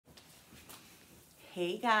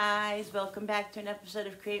Hey guys, welcome back to an episode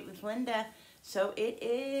of Create with Linda. So it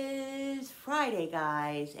is Friday,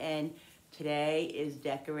 guys, and today is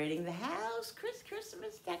decorating the house.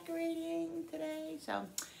 Christmas decorating today. So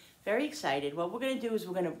very excited. What we're gonna do is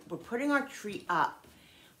we're putting our tree up,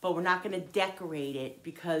 but we're not gonna decorate it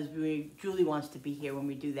because Julie wants to be here when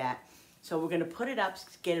we do that. So we're gonna put it up,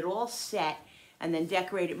 get it all set, and then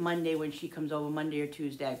decorate it Monday when she comes over, Monday or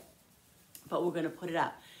Tuesday. But we're gonna put it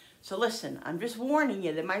up. So listen, I'm just warning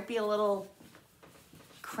you, there might be a little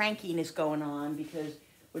crankiness going on because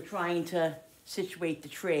we're trying to situate the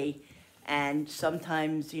tree, and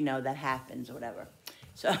sometimes, you know, that happens or whatever.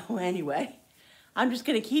 So anyway, I'm just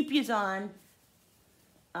gonna keep yous on,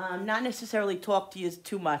 not necessarily talk to yous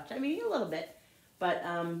too much. I mean, a little bit, but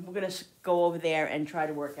we're gonna go over there and try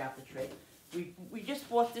to work out the tree. We just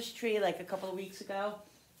bought this tree like a couple of weeks ago,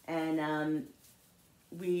 and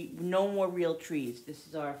no more real trees. This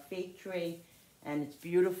is our fake tree, and it's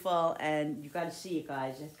beautiful, and you got to see it,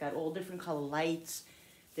 guys. It's got all different color lights.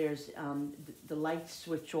 There's the lights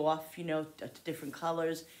switch off, you know, to different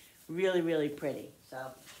colors. Really, really pretty.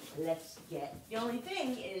 So let's get. The only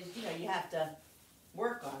thing is, you know, you have to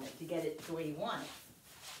work on it to get it the way you want it.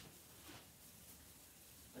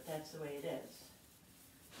 But that's the way it is.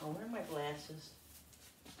 Oh, where are my glasses?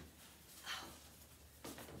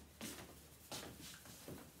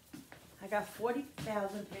 I got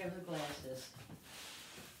 40,000 pairs of glasses.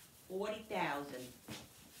 40,000.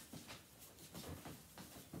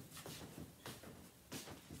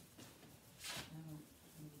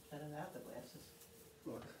 Better without the glasses.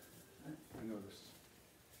 Look, I noticed.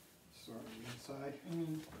 Start on the inside.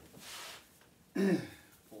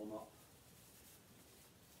 Pull them up.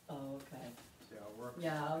 Oh, okay. See how it works?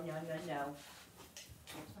 No.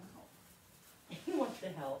 He wants to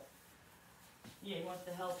help. Yeah, he wants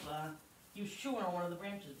to help. He was chewing on one of the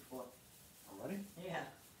branches before. Already? Yeah.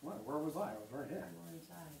 What? Where was I? I was right here. More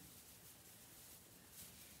inside.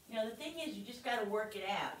 You know, the thing is, you just got to work it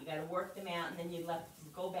out. You got to work them out, and then you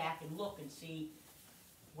go back and look and see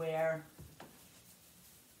where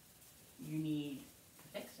you need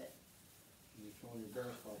to fix it. You're filling your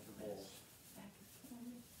bare spot for holes.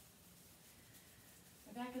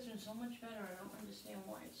 My back has been so much better. I don't understand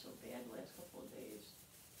why it's so bad the last couple of days.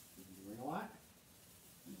 Did you drink a lot?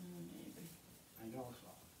 Maybe. I know so.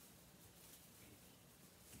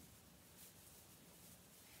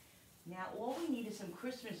 Now, all we need is some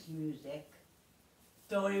Christmas music.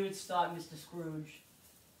 Don't even start, Mr. Scrooge.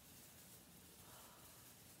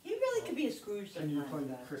 He really could be a Scrooge Can you sometimes.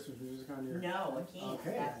 play Christmas music on your... No, I can't.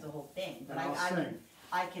 Okay. That's the whole thing. But Then I'll sing.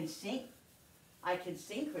 I can sing. I can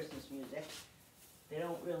sing Christmas music. They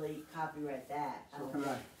don't really copyright that. So can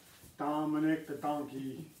I? Dominic the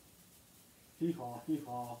donkey. Hee-haw,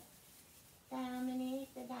 hee-haw.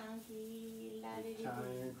 Dominic the donkey, la di di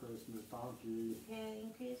Italian Christmas donkey.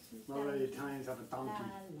 Italian Christmas Well, the donkey. Italians have a La donkey.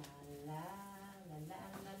 la la la la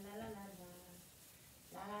la la la la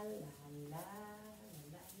la la la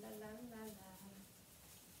la la la la.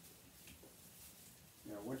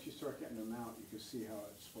 Yeah, once you start getting them out, you can see how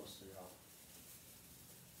it's supposed to go.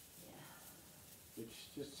 Yeah. It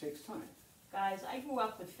just takes time. Guys, I grew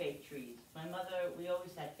up with fake trees. My mother, we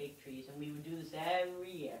always had fake trees, and we would do this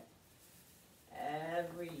every year.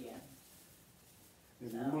 Every year.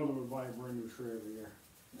 And your mother would buy a brand new tree every year.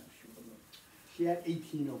 No, she wouldn't. She had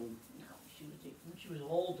 18 of them. No, when she was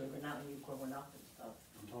older, but not when you were growing up and stuff.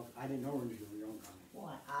 I'm talking, I didn't know her until you were young, Connie.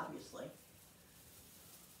 Well, obviously.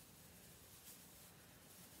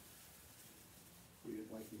 You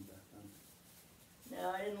didn't like me back then. No,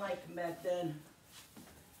 I didn't like him back then.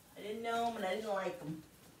 I didn't know him, and I didn't like him.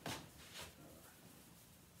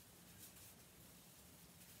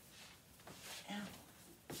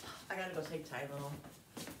 I gotta go take Tylenol.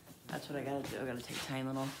 That's what I gotta do. I gotta take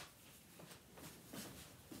Tylenol.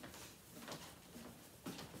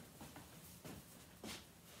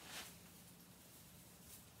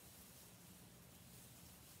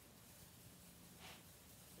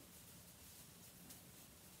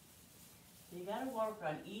 You gotta work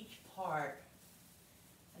on each part.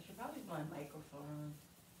 I should probably put my microphone on.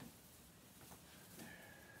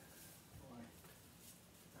 Boy,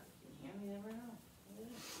 Can you hear me? Never know.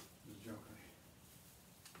 just joking.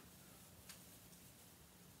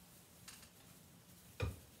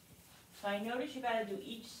 So I noticed you gotta do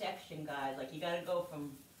each section, guys. Like you gotta go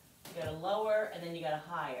from, you gotta lower and then you gotta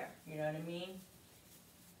higher. You know what I mean?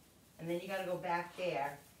 And then you gotta go back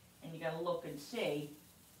there and you gotta look and see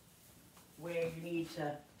where you need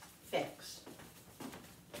to fix.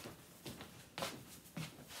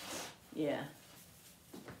 Yeah.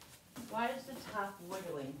 Why is the top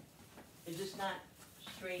wiggling? It's just not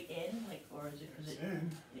straight in, like, or is it because It's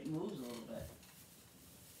in, it moves a little bit?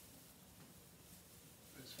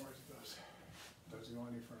 as far as it goes. Doesn't go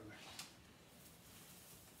any further.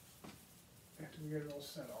 After we get it all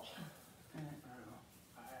set off. I don't know.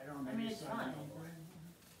 I don't I know. mean, it's fine.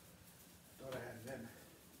 Thought I had it in.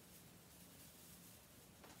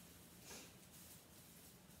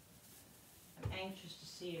 I'm anxious to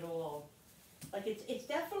see it all. Like, it's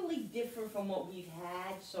definitely different from what we've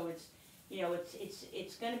had, so it's, you know,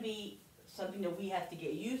 it's gonna be something that we have to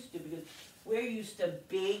get used to, because we're used to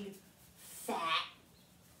big, fat,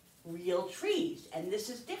 real trees, and this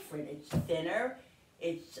is different. It's thinner,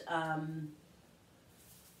 it's,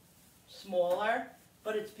 smaller,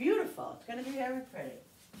 but it's beautiful. It's gonna be very pretty.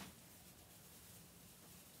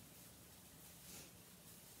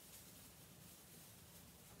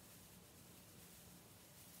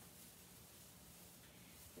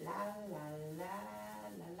 La la la la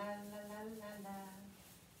la la la la la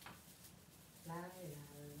la la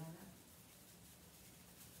la.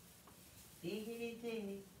 Diggity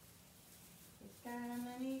dig, it's time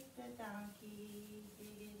beneath the donkey.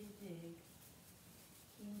 Diggity dig,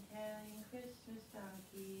 Italian Christmas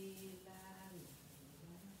donkey. La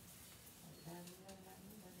la la la la la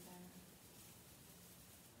la la.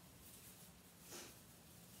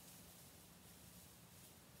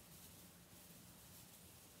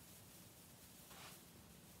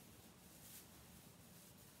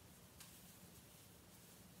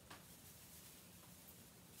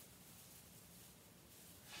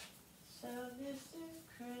 So this is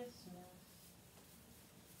Christmas.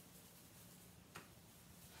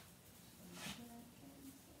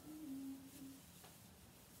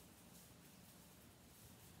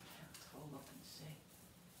 Let's go look and see.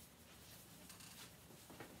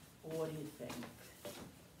 What do you think?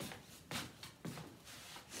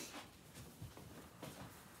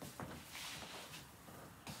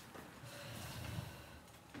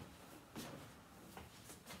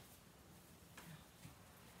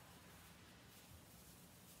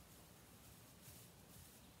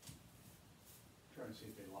 Trying to see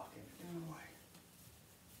if they lock in a different way.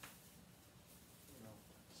 You know,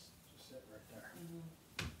 just sit right there.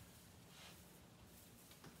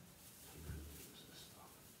 Use this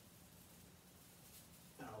stuff.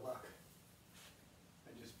 Now look, I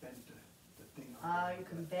just bent the thing on. Oh, you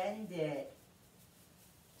can bend it.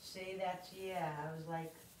 See, that's, yeah, I was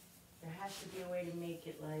like, there has to be a way to make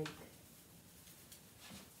it like,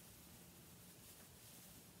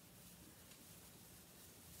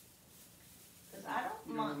 cause I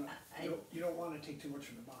don't mind, You don't wanna take too much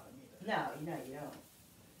from the bottom either. no, you don't.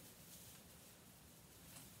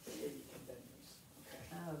 But yeah, you can bend these, okay?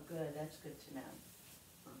 Oh, good, that's good to know.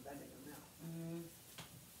 I'm bending them now. Mhm.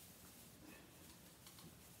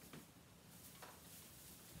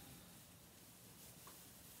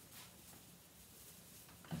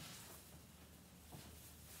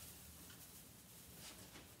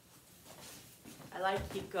 I like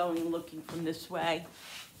to keep going, looking from this way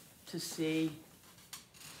to see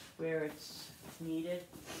where it's needed.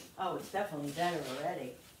 Oh, it's definitely better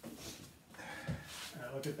already.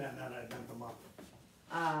 Look at that, now that I bent them up.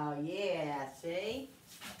 Oh, yeah, see?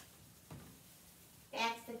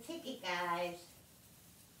 That's the ticket, guys.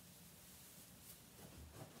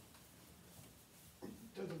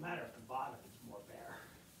 Doesn't matter if the bottom is more bare.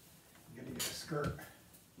 I'm gonna get a skirt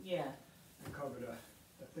Yeah. and cover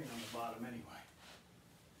the thing on the bottom anyway.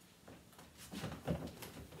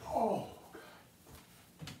 Oh, God.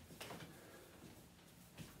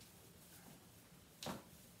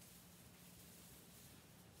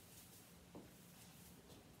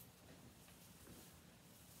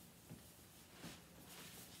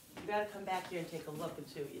 You gotta come back here and take a look and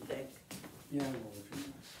see what you think. Yeah, I will if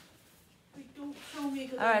you want. Don't show me.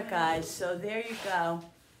 'Cause All right, guys, so there you go.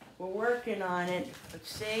 We're working on it. Let's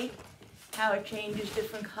see how it changes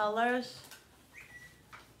different colors.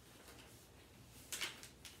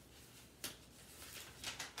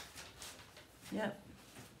 Yep.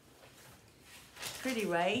 Pretty,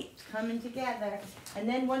 right? It's coming together. And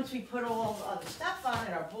then once we put all the other stuff on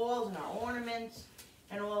it, our balls and our ornaments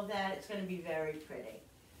and all of that, it's gonna be very pretty.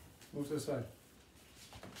 Move to the side.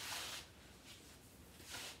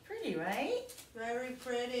 Pretty, right? Very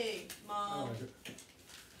pretty, Mom.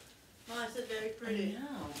 Mom, I said very pretty. I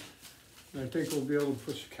know. And I think we'll be able to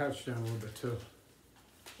push the couch down a little bit too.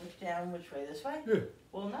 Push down which way? This way? Yeah.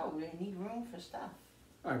 Well, no, we need room for stuff.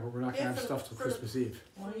 All right, but we're not Yeah, gonna have for the- stuff till for the- Christmas Eve.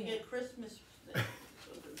 When we get Christmas. things.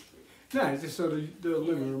 No, it's just so the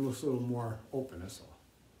living room looks a little more open, that's all.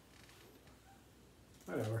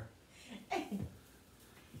 Whatever.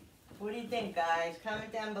 What do you think, guys?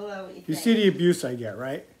 Comment down below what you You think. see the abuse I get,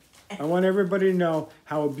 right? I want everybody to know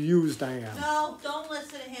how abused I am. No, don't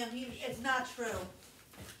listen to him. It's not true.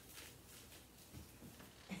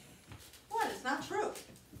 What? It's not true.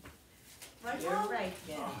 Right, You're Mom? right,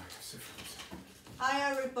 Jen. Oh,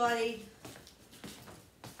 Hi, everybody.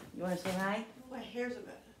 You want to say hi? My hair's a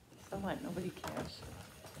bit. So what? Nobody cares.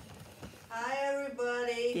 Hi,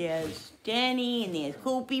 everybody. There's Jenny and there's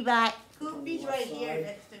Koopy Bot. Koopy's right here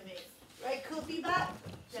next to me. Right, Koopy Bot?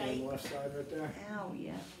 See on the left side right there? Ow,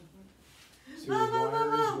 yeah. See where the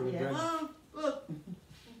wire is, Yeah. Mom, look.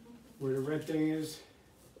 where the red thing is?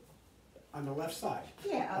 On the left side,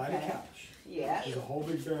 Yeah, by the couch. Yeah. There's a whole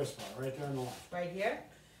big bare spot right there on the left. Right here?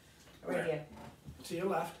 Right Where? here. To your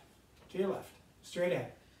left, to your left, straight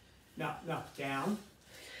ahead. No, down,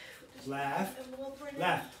 left,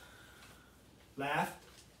 left, left.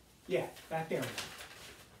 Yeah, back there.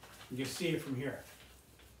 You can see it from here.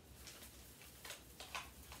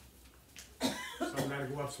 Some gotta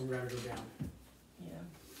go up, some gotta go down.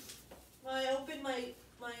 Yeah. I opened my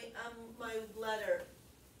letter.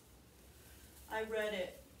 I read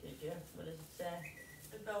it. Did you? What does it say?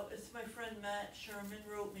 It's my friend Matt Sherman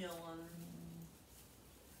wrote me a letter.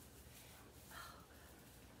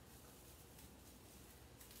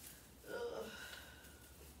 Ugh.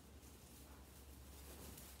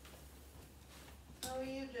 How are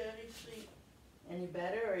you, Daddy? Sleep. Any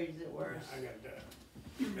better or is it worse? I got that.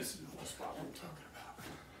 You're missing the whole spot I'm talking about.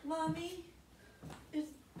 Mommy,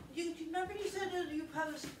 you remember you said that you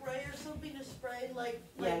have a spray or something to spray like?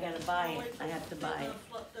 Yeah, I gotta buy it. I have to buy it.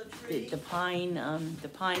 The The, tree. the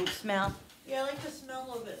pine smell? Yeah, I like the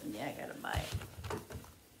smell of it. Yeah, I gotta buy it.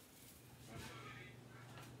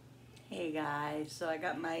 Hey guys, so I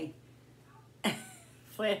got my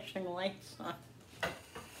flashing lights on.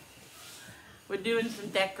 We're doing some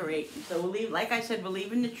decorating, so we'll leave, like I said, we're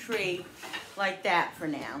leaving the tree like that for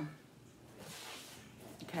now.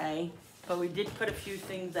 Okay, but we did put a few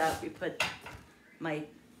things up. We put my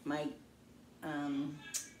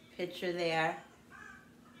picture there.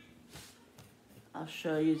 I'll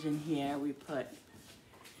show you in here. We put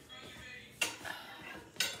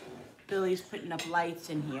Billy's putting up lights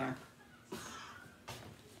in here,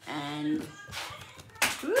 and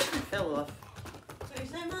oops, it fell off. What you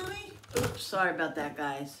say, Mommy? Oops, sorry about that,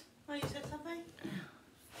 guys. Oh, you said something?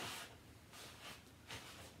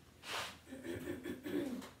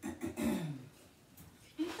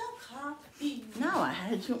 You don't copy. No, I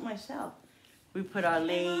had to do it myself. We put our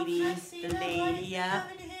Hey, Mom, lady, can I see the that light lady you up.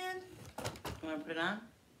 have in your hand? You wanna put it on?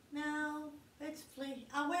 No, it's fleeting.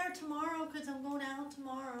 I'll wear it tomorrow because I'm going out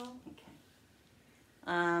tomorrow. Okay.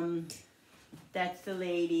 That's the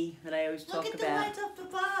lady that I always Look talk at the about. lights up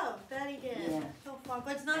above. Daddy did. Yeah. So far,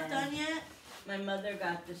 but it's not And- done yet. My mother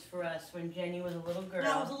got this for us when Jenny was a little girl.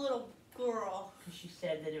 That was a little girl. 'Cause she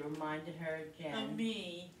said that it reminded her of Jen. Of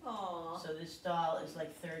me. Aw. So this doll is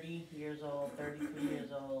like 30 years old, 32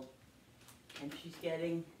 years old. And she's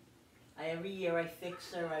getting, every year I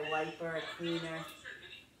fix her, I wipe her, I clean her.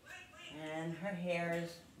 And her hair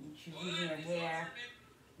is, she's losing her hair.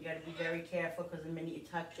 You gotta be very careful because the minute you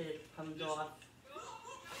touch it, it comes off.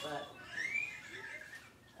 But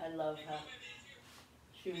I love her.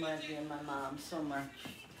 She reminds me of my mom so much.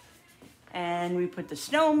 And we put the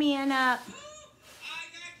snowman up.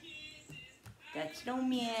 That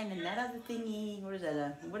snowman and that other thingy. What is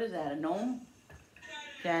that? What is that? A gnome?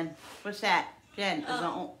 Jen, what's that? Jen, is a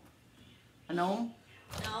gnome?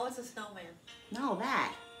 No, it's a snowman. No,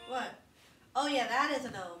 that. What? Oh yeah, that is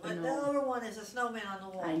a gnome. A But the gnome. other one is a snowman on the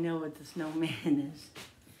wall. I know what the snowman is.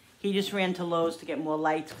 He just ran to Lowe's to get more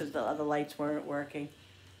lights because the other lights weren't working.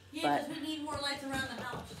 Yeah, but- because we need more lights around the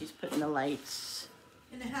house. He's putting the lights.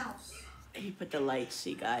 In the house. He put the lights,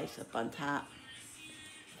 see guys, up on top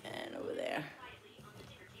and over there.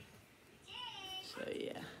 So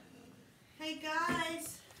yeah. Hey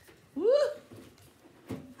guys. Woo!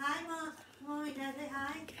 Hi, Mom. Mommy, can I say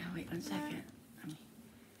hi? Okay, wait 1 second. Let me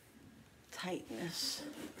tighten this.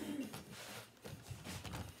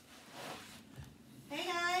 Hey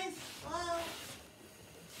guys. Hello.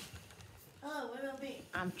 Hello, what about me?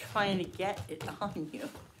 I'm trying to get it on you.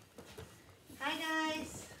 Hi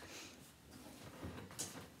guys.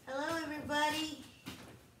 Hello everybody.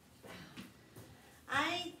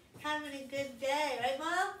 I having a good day, right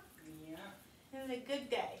Mom? Yeah. Having a good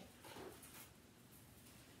day.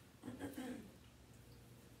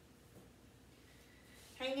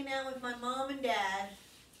 Hanging out with my mom and dad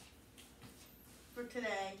for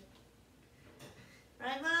today.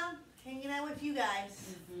 Right Mom? Hanging out with you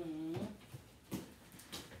guys. Mm-hmm.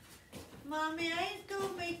 Mom, may I go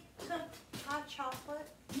make some hot chocolate?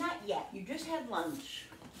 Not yet. You just had lunch.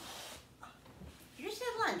 You just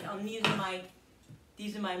had lunch. Oh,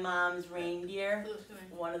 These are my mom's reindeer. Blue's coming.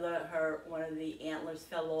 One of the antlers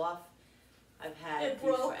fell off. I've had It these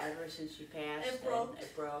broke. forever since she passed. It broke. And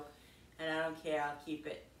it broke. And I don't care, I'll keep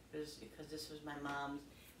it because this was my mom's.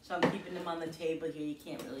 So I'm keeping them on the table here. You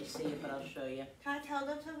can't really see it, but I'll show you. Can I tell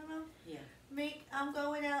them something, Mom? Yeah. I'm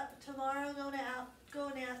going out tomorrow,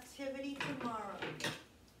 going to activity tomorrow.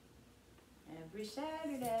 Every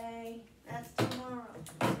Saturday. That's tomorrow.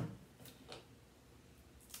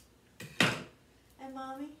 And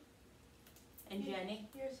Mommy, And Jenny?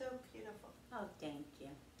 you're so beautiful. Oh, thank you.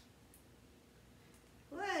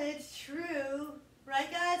 Well, it's true. Right,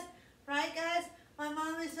 guys? Right, guys? My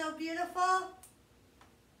mom is so beautiful.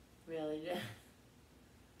 Really?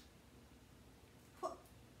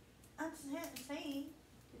 I'm saying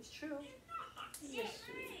it's true. You're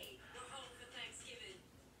sweet. We're home for Thanksgiving.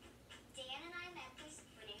 Dan and I met this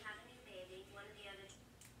when you had a new baby. One of the other.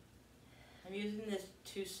 I'm using this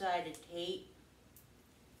two-sided tape,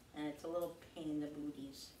 and it's a little pain in the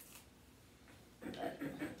booties. But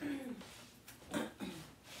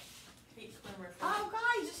oh,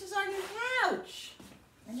 guys, this is our new couch.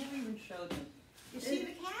 I never even showed them. You see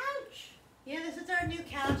the couch? Yeah, this is our new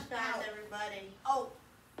couch, guys, Ow. everybody. Oh,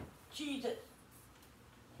 Jesus.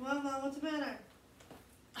 Well, Mom, what's the matter?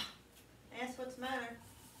 Ask what's the matter.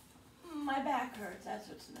 My back hurts. That's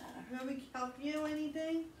what's the matter. Can we help you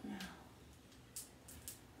anything? No.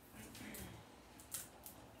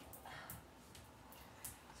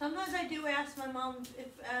 Sometimes I do ask my mom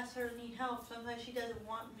ask her to need help. Sometimes she doesn't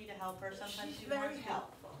want me to help her. Sometimes She's she very wants to.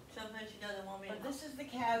 helpful. Sometimes she doesn't want me to But help. this is the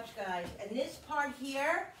couch, guys, and this part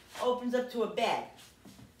here opens up to a bed.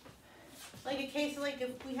 Like in case like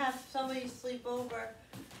if we have somebody sleep over,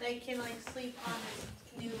 they can like sleep on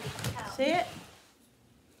this new couch. See it?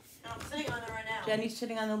 I'm sitting on it right now. Jenny's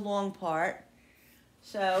sitting on the long part.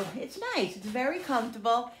 So it's nice. It's very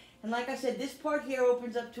comfortable. And like I said, this part here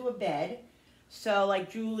opens up to a bed. So like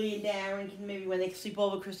Julie and Darren can maybe when they sleep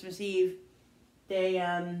over Christmas Eve,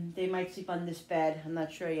 they might sleep on this bed. I'm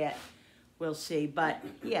not sure yet. We'll see. But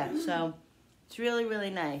yeah, so it's really, really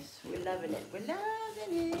nice. We're loving it. We're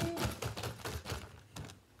loving it.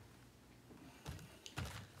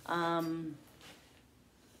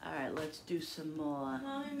 All right, let's do some more.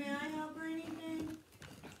 Mommy, may I help or anything?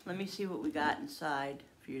 Let me see what we got inside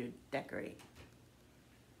for you to decorate.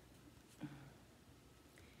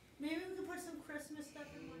 Maybe we could put some Christmas stuff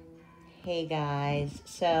in one. Hey guys,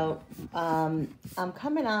 so I'm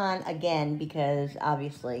coming on again because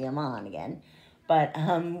obviously I'm on again, but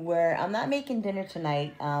I'm not making dinner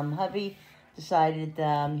tonight. Hubby decided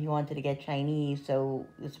he wanted to get Chinese, so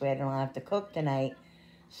this way I don't have to cook tonight.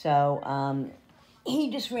 So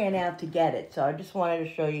he just ran out to get it. So I just wanted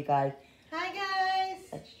to show you guys. Hi guys.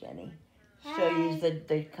 That's Jenny. Show you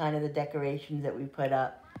the kind of the decorations that we put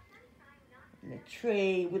up. The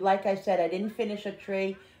tree. Like I said, I didn't finish a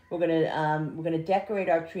tree. We're gonna decorate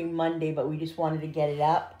our tree Monday, but we just wanted to get it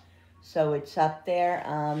up, so it's up there.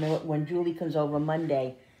 When Julie comes over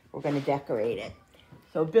Monday, we're gonna decorate it.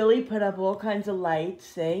 So Billy put up all kinds of lights,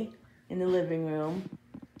 see, in the living room.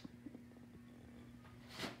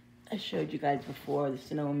 I showed you guys before the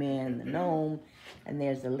snowman, the gnome, and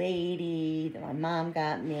there's the lady that my mom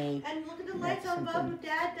got me. And look at the And lights that's on above something- what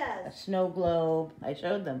Dad A does. snow globe. I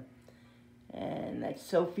showed them. And that's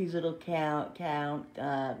Sophie's little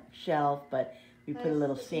shelf, but we put a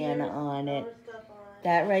little Santa on it.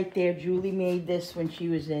 That right there, Julie made this when she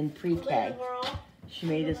was in pre-K. She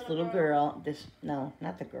made this little girl. No,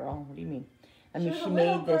 not the girl. What do you mean? I mean, she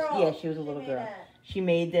made this. Yeah, she was a little girl. She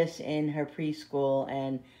made this in her preschool,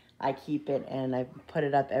 and I keep it, and I put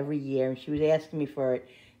it up every year. And she was asking me for it,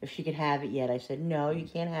 if she could have it yet. I said, no, you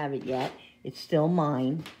can't have it yet. It's still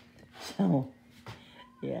mine. So,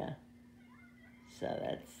 yeah.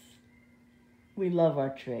 So we love our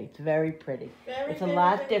tree. It's very pretty. It's a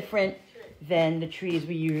lot different than the trees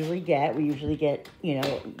we usually get. We usually get,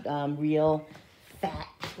 real fat,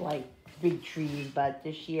 like big trees, but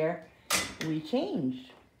this year we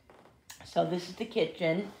changed. So this is the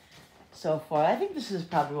kitchen so far. I think this is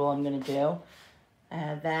probably all I'm gonna do. I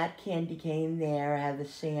have that candy cane there. I have the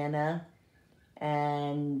Santa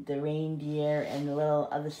and the reindeer and the little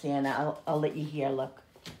other Santa. I'll let you hear, look.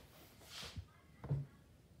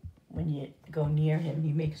 When you go near him,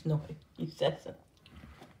 he makes noise. He says it.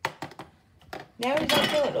 Now he's not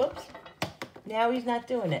doing it. Oops. Now he's not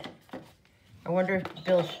doing it. I wonder if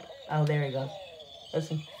Bill... Oh, there he goes.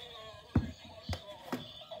 Listen.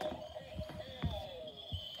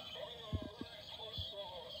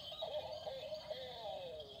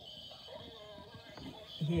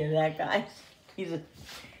 You hear that, guys?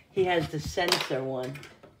 He has the sensor one.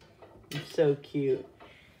 He's so cute.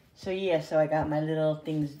 So yeah, so I got my little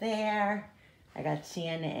things there. I got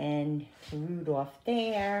Santa and Rudolph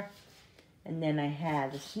there. And then I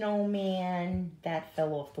had the snowman. That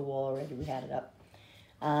fell off the wall already. We had it up.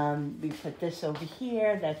 We put this over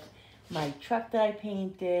here. That's my truck that I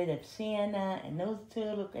painted. That's Santa. And those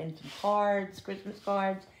two, and some cards, Christmas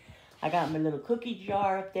cards. I got my little cookie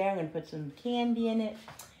jar up there. I'm going to put some candy in it.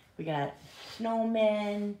 We got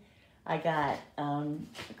snowmen. I got a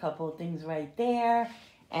couple of things right there.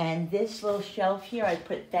 And this little shelf here, I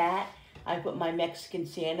put my Mexican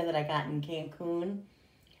Santa that I got in Cancun.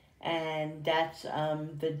 And that's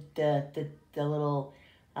the little,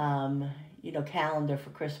 calendar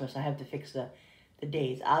for Christmas. I have to fix the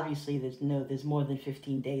days. Obviously, there's more than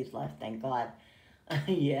 15 days left, thank God.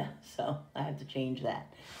 Yeah, so I have to change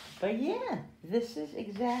that. But yeah, this is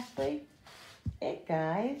exactly it,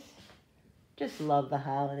 guys. Just love the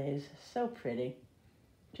holidays. So pretty.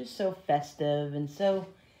 Just so festive and so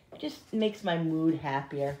just makes my mood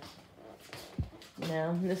happier.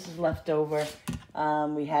 This is leftover.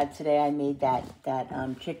 We had today, I made that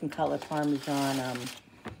chicken cutlet parmesan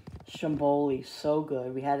stromboli. So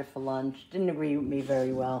good. We had it for lunch. Didn't agree with me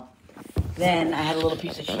very well. Then I had a little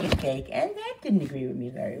piece of cheesecake, and that didn't agree with me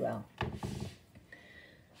very well.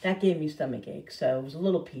 That gave me stomach ache, so it was a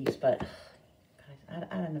little piece, but guys, I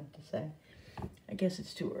don't know what to say. I guess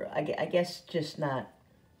it's too early. I guess just not,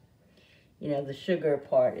 the sugar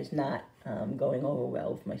part is not going over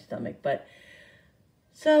well with my stomach. But,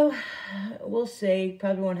 so, we'll see.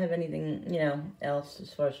 Probably won't have anything, else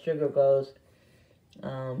as far as sugar goes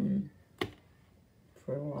for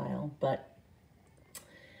a while. But,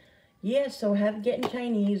 yeah, so getting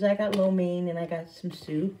Chinese. I got lo mein, and I got some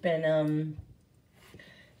soup, and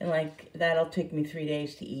like, that'll take me 3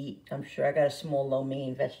 days to eat. I'm sure I got a small lo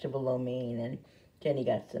mein, vegetable lo mein, and Jenny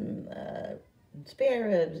got some spare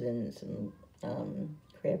ribs and some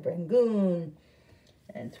crab rangoon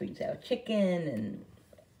and sweet and sour chicken,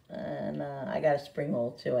 and I got a spring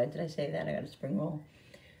roll too. Did I say that? I got a spring roll.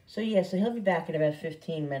 So yeah, so he'll be back in about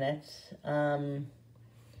 15 minutes. And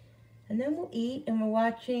then we'll eat, and we're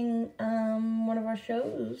watching one of our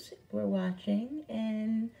shows we're watching,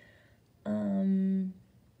 and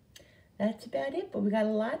that's about it. But we got a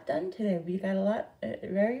lot done today. We got a lot,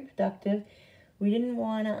 very productive. We didn't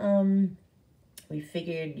want to, we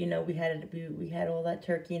figured, we had all that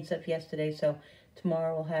turkey and stuff yesterday, so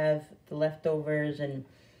tomorrow we'll have the leftovers, and,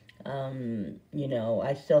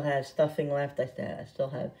 I still have stuffing left. I still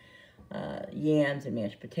have yams and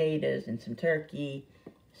mashed potatoes and some turkey.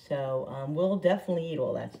 So we'll definitely eat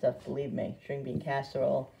all that stuff, believe me. String bean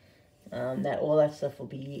casserole, all that stuff will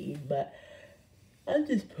be eaten. But I'm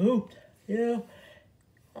just pooped, It's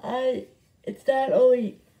not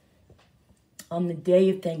only on the day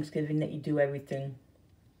of Thanksgiving that you do everything,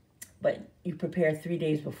 but you prepare 3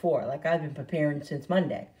 days before. Like, I've been preparing since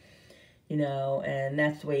Monday, and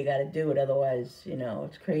that's the way you got to do it. Otherwise,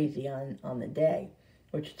 it's crazy on the day,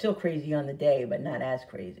 which is still crazy on the day, but not as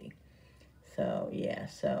crazy. So, yeah,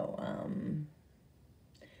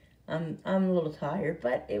 I'm a little tired,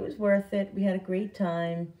 but it was worth it. We had a great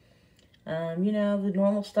time. The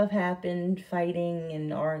normal stuff happened, fighting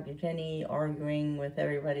and Jenny arguing with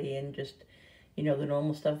everybody, and just, the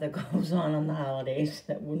normal stuff that goes on the holidays.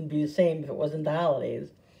 That wouldn't be the same if it wasn't the holidays.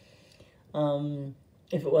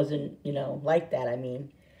 If it wasn't, like that, I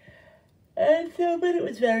mean. And so, but it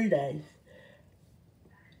was very nice.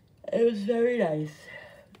 It was very nice.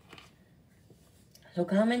 So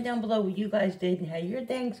comment down below what you guys did and how your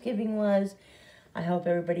Thanksgiving was. I hope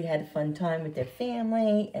everybody had a fun time with their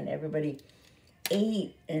family, and everybody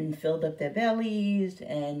ate and filled up their bellies,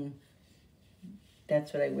 and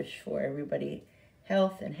that's what I wish for everybody.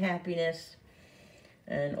 Health and happiness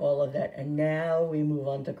and all of that. And now we move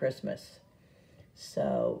on to Christmas.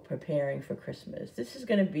 So preparing for Christmas. This is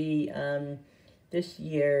going to be this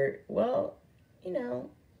year, well,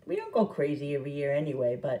 we don't go crazy every year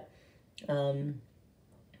anyway, but going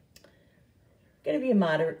to be a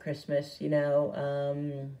moderate Christmas,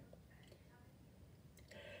 And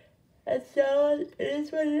so it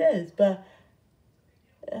is what it is, but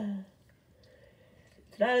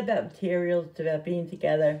it's not about materials. It's about being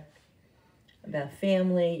together, about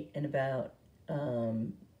family, and about,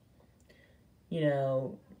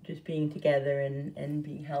 just being together and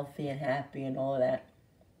being healthy and happy and all of that.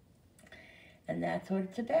 And that's what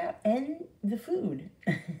it's about. And the food,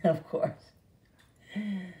 of course.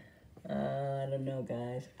 I don't know,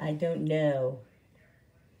 guys. I don't know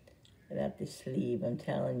about this sleeve. I'm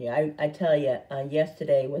telling you. I tell you,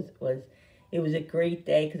 yesterday was a great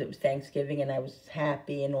day because it was Thanksgiving and I was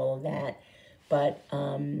happy and all of that. But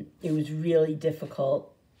it was really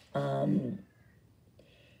difficult.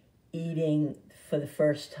 eating for the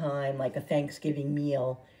first time like a Thanksgiving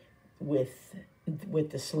meal with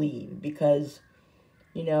the sleeve, because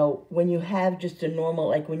you know, when you have just a normal,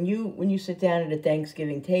 like when you sit down at a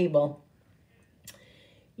Thanksgiving table,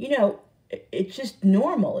 you know, it's just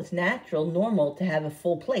normal. It's natural, normal to have a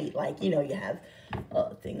full plate. Like, you know, you have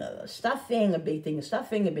a thing of stuffing, a big thing of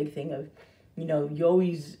stuffing, a big thing of, you know, it's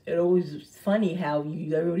always funny how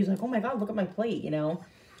everybody's like, oh my God, look at my plate, you know.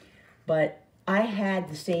 But I had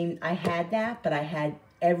that, but I had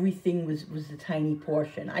everything was a tiny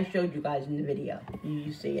portion. I showed you guys in the video.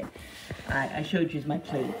 You see it. I showed you my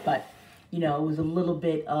plate, but you know, it was a little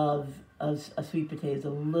bit of sweet potatoes, a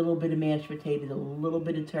little bit of mashed potatoes, a little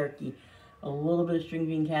bit of turkey, a little bit of string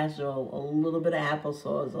bean casserole, a little bit of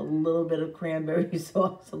applesauce, a little bit of cranberry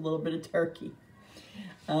sauce, a little bit of turkey.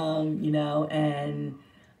 You know, and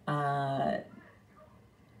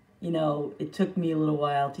you know, it took me a little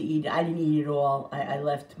while to eat. I didn't eat it all. I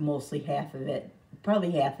left mostly half of it.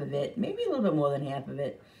 Probably half of it, maybe a little bit more than half of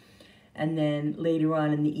it. And then later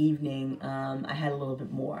on in the evening, I had a little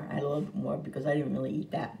bit more. I had a little bit more because I didn't really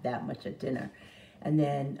eat that much at dinner. And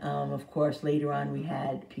then, of course, later on we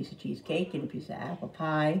had a piece of cheesecake and a piece of apple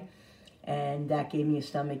pie. And that gave me a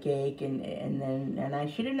stomach ache. And I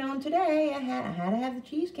should have known today. I had to have the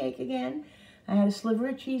cheesecake again. I had a sliver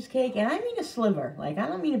of cheesecake. And I mean a sliver. Like, I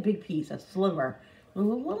don't mean a big piece, a sliver. With a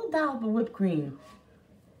little dollop of whipped cream.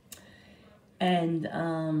 And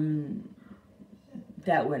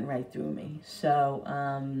that went right through me. So,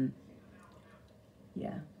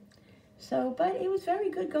 yeah. So, but it was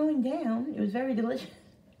very good going down. It was very delicious.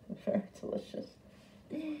 Very delicious.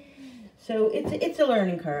 So it's a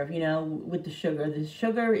learning curve, you know, with the sugar. The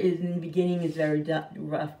sugar is in the beginning is very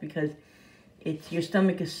rough because your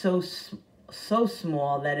stomach is so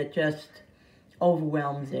small that it just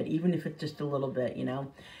overwhelms it, even if it's just a little bit, you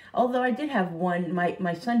know. Although I did have one,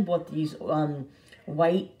 my son bought these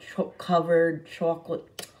white chocolate covered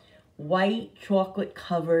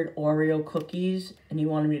Oreo cookies, and he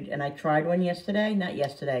wanted me to, and I tried one yesterday, not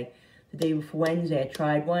yesterday, the day before Wednesday, I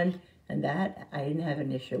tried one, and that I didn't have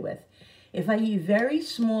an issue with. If I eat very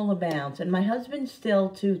small amounts, and my husband still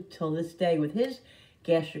till this day with his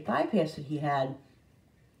gastric bypass that he had,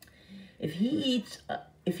 if he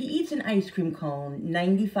eats an ice cream cone,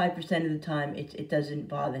 95% of the time, it doesn't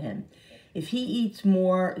bother him. If he eats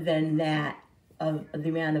more than that, of the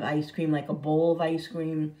amount of ice cream, like a bowl of ice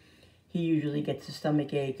cream, he usually gets a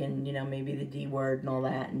stomach ache and, you know, maybe the D word and all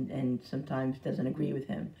that, and sometimes doesn't agree with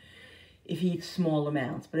him. If he eats small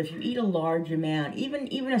amounts. But if you eat a large amount,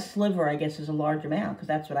 even a sliver, I guess, is a large amount, because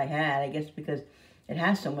that's what I had, I guess, because it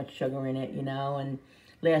has so much sugar in it, you know, and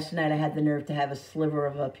last night I had the nerve to have a sliver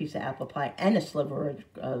of a piece of apple pie and a sliver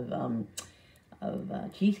of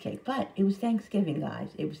cheesecake. But it was Thanksgiving, guys.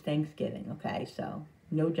 It was Thanksgiving, okay? So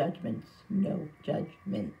no judgments. No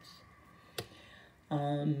judgments.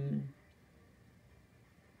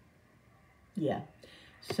 Yeah.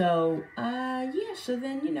 So, yeah, so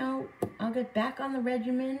then, you know, I'll get back on the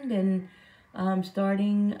regimen and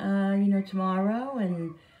starting, you know, tomorrow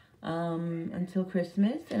and until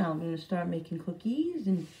Christmas, and I'm going to start making cookies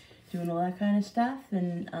and doing all that kind of stuff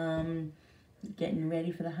and getting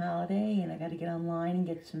ready for the holiday, and I got to get online and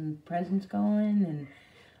get some presents going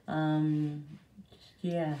and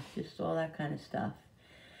yeah, just all that kind of stuff.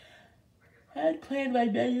 I had planned my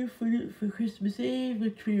menu for Christmas Eve,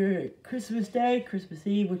 which we were Christmas Day, Christmas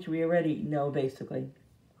Eve, which we already know basically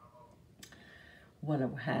what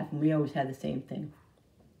we'll have. And we always have the same thing.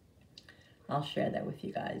 I'll share that with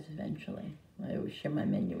you guys eventually. I always share my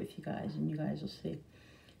menu with you guys, and you guys will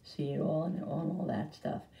see it all and all that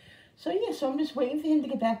stuff. So yeah, so I'm just waiting for him to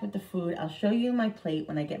get back with the food. I'll show you my plate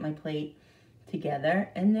when I get my plate together,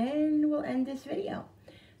 and then we'll end this video.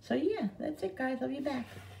 So yeah, that's it, guys. I'll be back.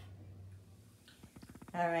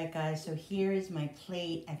 All right, guys, so here is my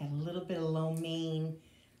plate. I got a little bit of lo mein,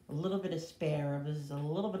 a little bit of spare ribs, a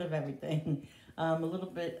little bit of everything. A little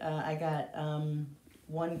bit, I got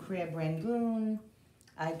one crab rangoon.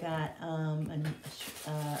 I got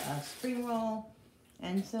a spring roll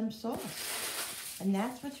and some sauce. And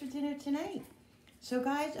that's what's for dinner tonight. So,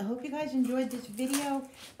 guys, I hope you guys enjoyed this video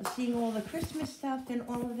of seeing all the Christmas stuff and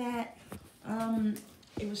all of that.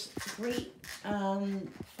 It was great,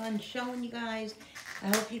 fun showing you guys. I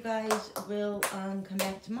hope you guys will come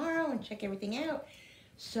back tomorrow and check everything out.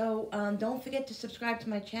 So don't forget to subscribe to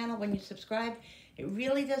my channel when you subscribe. It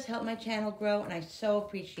really does help my channel grow, and I so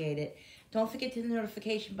appreciate it. Don't forget to hit the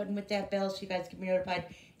notification button with that bell so you guys can be notified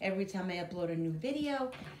every time I upload a new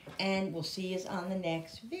video. And we'll see you on the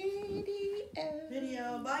next video.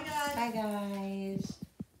 Bye, guys. Bye, guys.